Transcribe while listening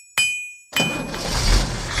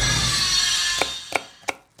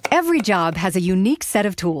Every job has a unique set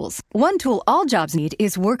of tools. One tool all jobs need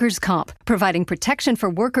is workers' comp, providing protection for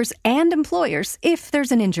workers and employers if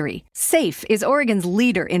there's an injury. SAFE is Oregon's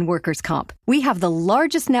leader in workers' comp. We have the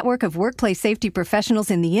largest network of workplace safety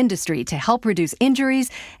professionals in the industry to help reduce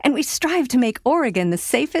injuries, and we strive to make Oregon the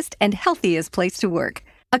safest and healthiest place to work.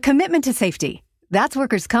 A commitment to safety. That's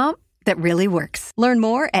workers' comp that really works. Learn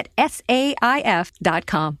more at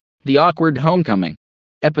saif.com. The Awkward Homecoming,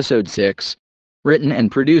 Episode 6. Written and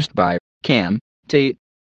produced by Cam Tate.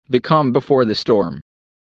 The Calm Before the Storm.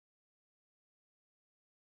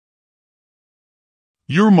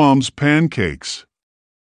 Your mom's pancakes.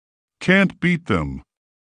 Can't beat them.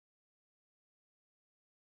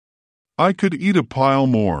 I could eat a pile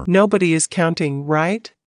more. Nobody is counting,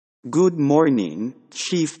 right? Good morning,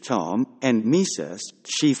 Chief Tom and Mrs.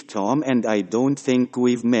 Chief Tom, and I don't think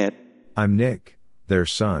we've met. I'm Nick, their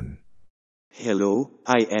son. Hello,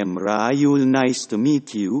 I am Raul. Nice to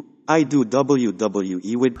meet you. I do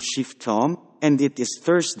WWE with Chief Tom, and it is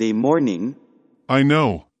Thursday morning. I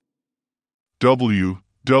know.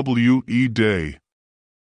 WWE Day.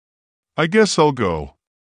 I guess I'll go.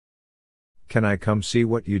 Can I come see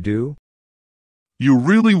what you do? You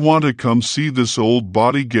really want to come see this old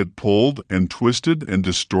body get pulled and twisted and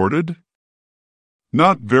distorted?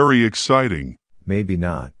 Not very exciting. Maybe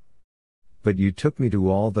not. But you took me to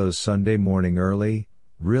all those Sunday morning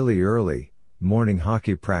really early, morning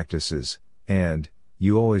hockey practices, and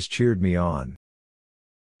you always cheered me on.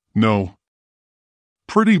 No.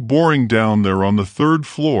 Pretty boring down there on the 3rd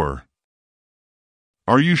floor.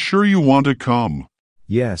 Are you sure you want to come?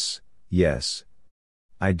 Yes.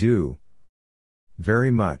 I do. Very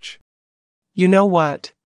much. You know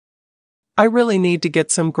what? I really need to get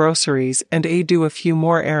some groceries and do a few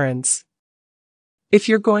more errands. If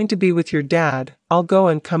you're going to be with your dad, I'll go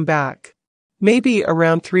and come back. Maybe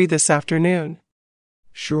around 3 this afternoon.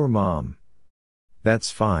 Sure, Mom. That's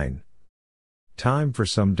fine. Time for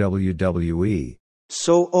some WWE.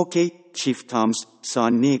 So okay, Chief Tom's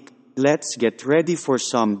son Nick, let's get ready for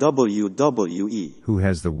some WWE. Who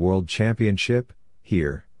has the World Championship?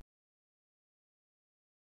 Here.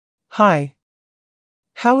 Hi.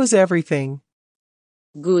 How is everything?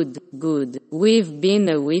 Good. We've been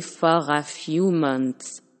away for a few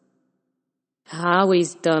months. How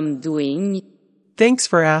is Tom doing? Thanks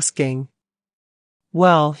for asking.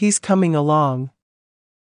 Well, he's coming along.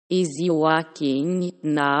 Is he walking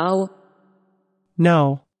now?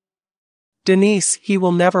 No. Denise, he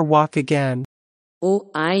will never walk again.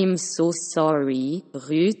 Oh, I'm so sorry,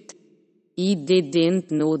 Ruth. He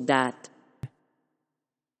didn't know that.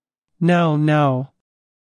 No.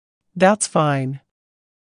 That's fine.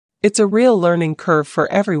 It's a real learning curve for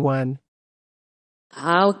everyone.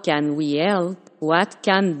 How can we help? What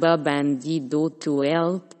can Bob and Dee do to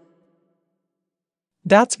help?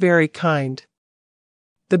 That's very kind.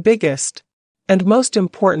 The biggest and most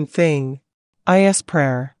important thing is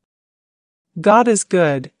prayer. God is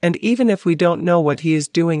good, and even if we don't know what He is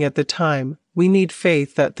doing at the time, we need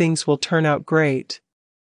faith that things will turn out great.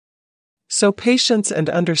 So patience and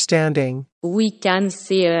understanding. We can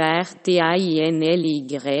say RTINLY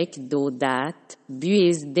do that. But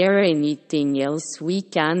is there anything else we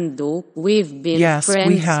can do? We've been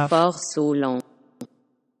friends for so long.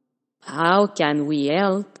 How can we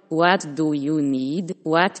help? What do you need?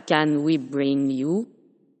 What can we bring you?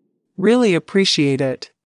 Really appreciate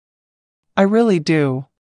it. I really do.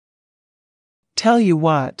 Tell you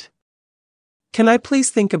what. Can I please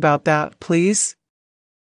think about that, please?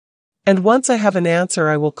 And once I have an answer,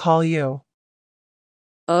 I will call you.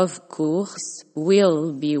 Of course,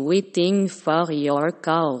 we'll be waiting for your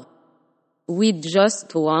call. We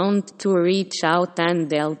just want to reach out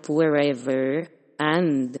and help wherever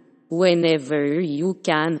and whenever you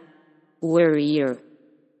can. We're here.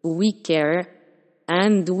 We care,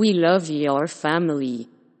 and we love your family.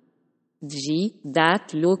 Gee,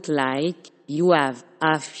 that look like you have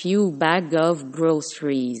a few bags of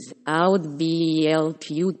groceries. How'd be help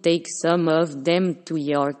you take some of them to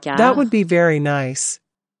your car? That would be very nice.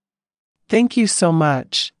 Thank you so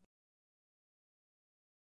much.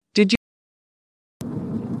 Did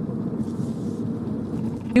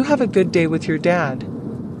you have a good day with your dad?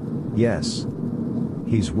 Yes.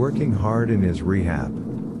 He's working hard in his rehab.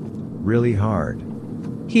 Really hard.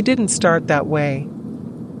 He didn't start that way.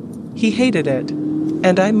 He hated it.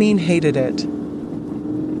 And I mean hated it.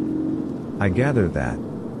 I gather that.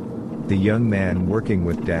 The young man working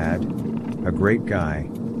with Dad, a great guy,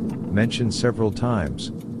 mentioned several times,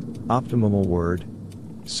 optimal word,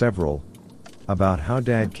 several, about how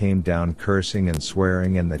Dad came down cursing and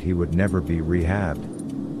swearing and that he would never be rehabbed.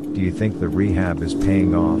 Do you think the rehab is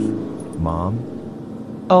paying off, Mom?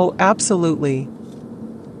 Oh, absolutely.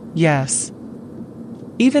 Yes.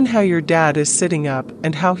 Even how your dad is sitting up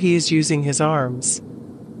and how he is using his arms.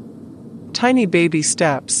 Tiny baby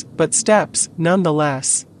steps, but steps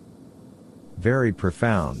nonetheless. Very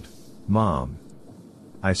profound, Mom.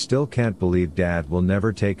 I still can't believe Dad will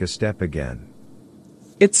never take a step again.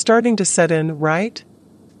 It's starting to set in, right?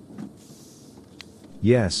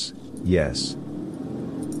 Yes.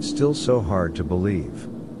 Still so hard to believe.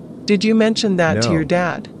 Did you mention that to No. your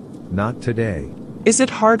dad? Not today. Is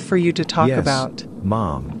it hard for you to talk Yes, about?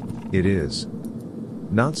 Mom, it is.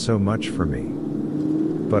 Not so much for me.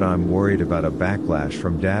 But I'm worried about a backlash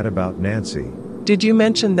from Dad about Nancy. Did you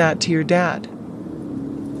mention that to your dad?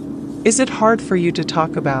 Is it hard for you to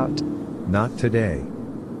talk about? Not today.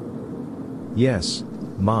 Yes,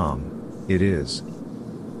 Mom, it is.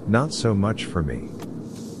 Not so much for me.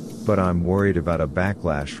 But I'm worried about a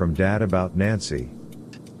backlash from Dad about Nancy.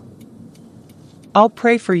 I'll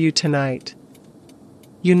pray for you tonight.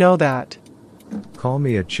 You know that. Call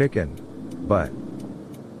me a chicken, but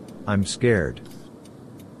I'm scared.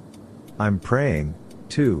 I'm praying,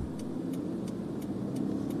 too.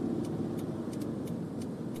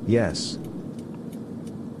 Yes.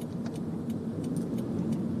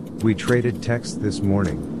 We traded texts this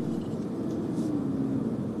morning.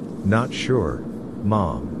 Not sure,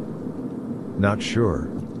 Mom. Not sure.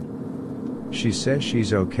 She says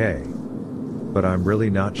she's okay. But I'm really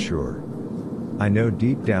not sure. I know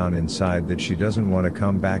deep down inside that she doesn't want to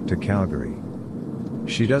come back to Calgary.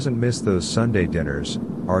 She doesn't miss those Sunday dinners,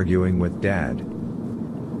 arguing with Dad.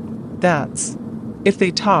 That's. If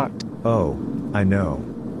they talked. Oh, I know.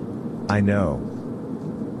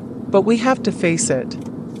 But we have to face it.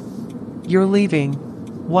 You're leaving.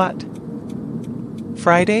 What?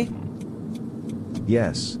 Friday?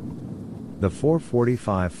 Yes. The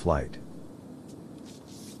 4:45 flight.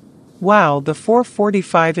 Wow, the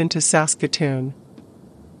 4:45 into Saskatoon.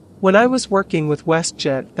 When I was working with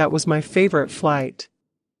WestJet, that was my favorite flight.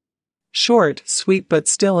 Short, sweet, but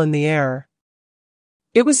still in the air.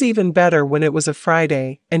 It was even better when it was a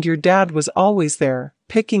Friday, and your dad was always there,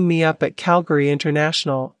 picking me up at Calgary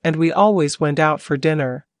International, and we always went out for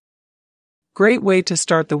dinner. Great way to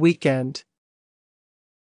start the weekend.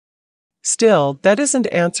 Still, that isn't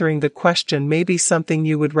answering the question, maybe something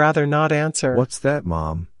you would rather not answer. What's that,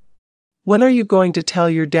 Mom? When are you going to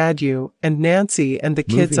tell your dad you and Nancy and the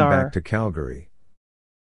kids Moving are? back to Calgary.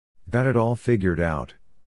 Got it all figured out.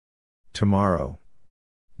 Tomorrow.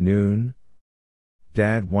 Noon.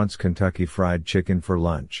 Dad wants Kentucky Fried Chicken for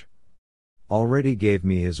lunch. Already gave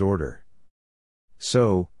me his order.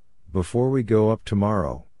 So, before we go up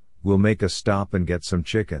tomorrow, we'll make a stop and get some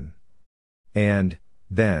chicken. And,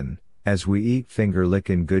 then, as we eat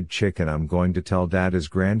finger-lickin' good chicken, I'm going to tell Dad his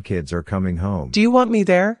grandkids are coming home. Do you want me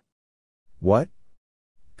there? What?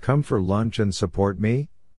 Come for lunch and support me?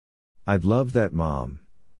 I'd love that, Mom.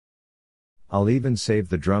 I'll even save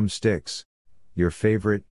the drumsticks, your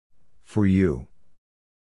favorite, for you.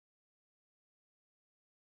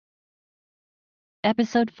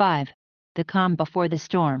 Episode 5. The Calm Before the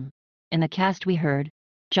Storm. In the cast we heard,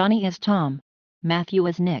 Johnny as Tom, Matthew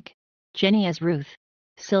as Nick, Jenny as Ruth,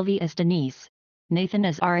 Sylvie as Denise, Nathan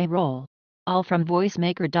as R.A. Roll, all from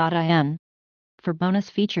voicemaker.in. For bonus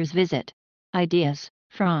features visit ideas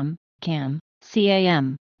from Cam,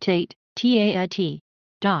 C-A-M, Tate, T-A-I-T,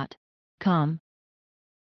 .com.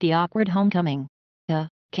 The Awkward Homecoming. A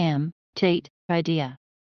Cam, Tate, idea.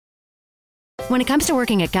 When it comes to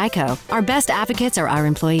working at Geico, our best advocates are our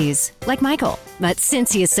employees, like Michael. But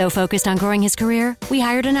since he is so focused on growing his career, we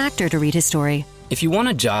hired an actor to read his story. If you want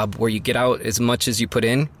a job where you get out as much as you put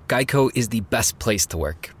in, Geico is the best place to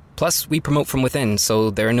work. Plus, we promote from within,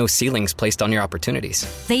 so there are no ceilings placed on your opportunities.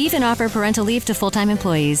 They even offer parental leave to full-time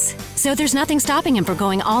employees. So there's nothing stopping him from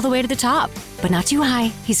going all the way to the top. But not too high.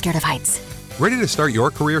 He's scared of heights. Ready to start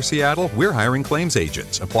your career, Seattle? We're hiring claims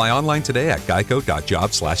agents. Apply online today at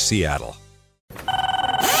geico.job/Seattle.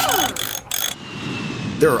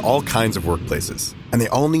 There are all kinds of workplaces, and they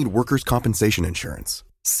all need workers' compensation insurance.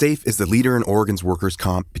 SAFE is the leader in Oregon's workers'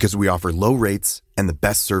 comp because we offer low rates and the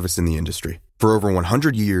best service in the industry. For over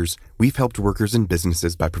 100 years, we've helped workers and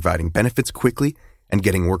businesses by providing benefits quickly and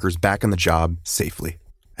getting workers back on the job safely.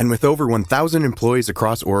 And with over 1,000 employees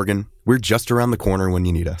across Oregon, we're just around the corner when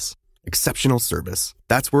you need us. Exceptional service.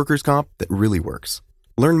 That's workers' comp that really works.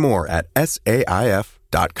 Learn more at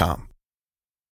SAIF.com.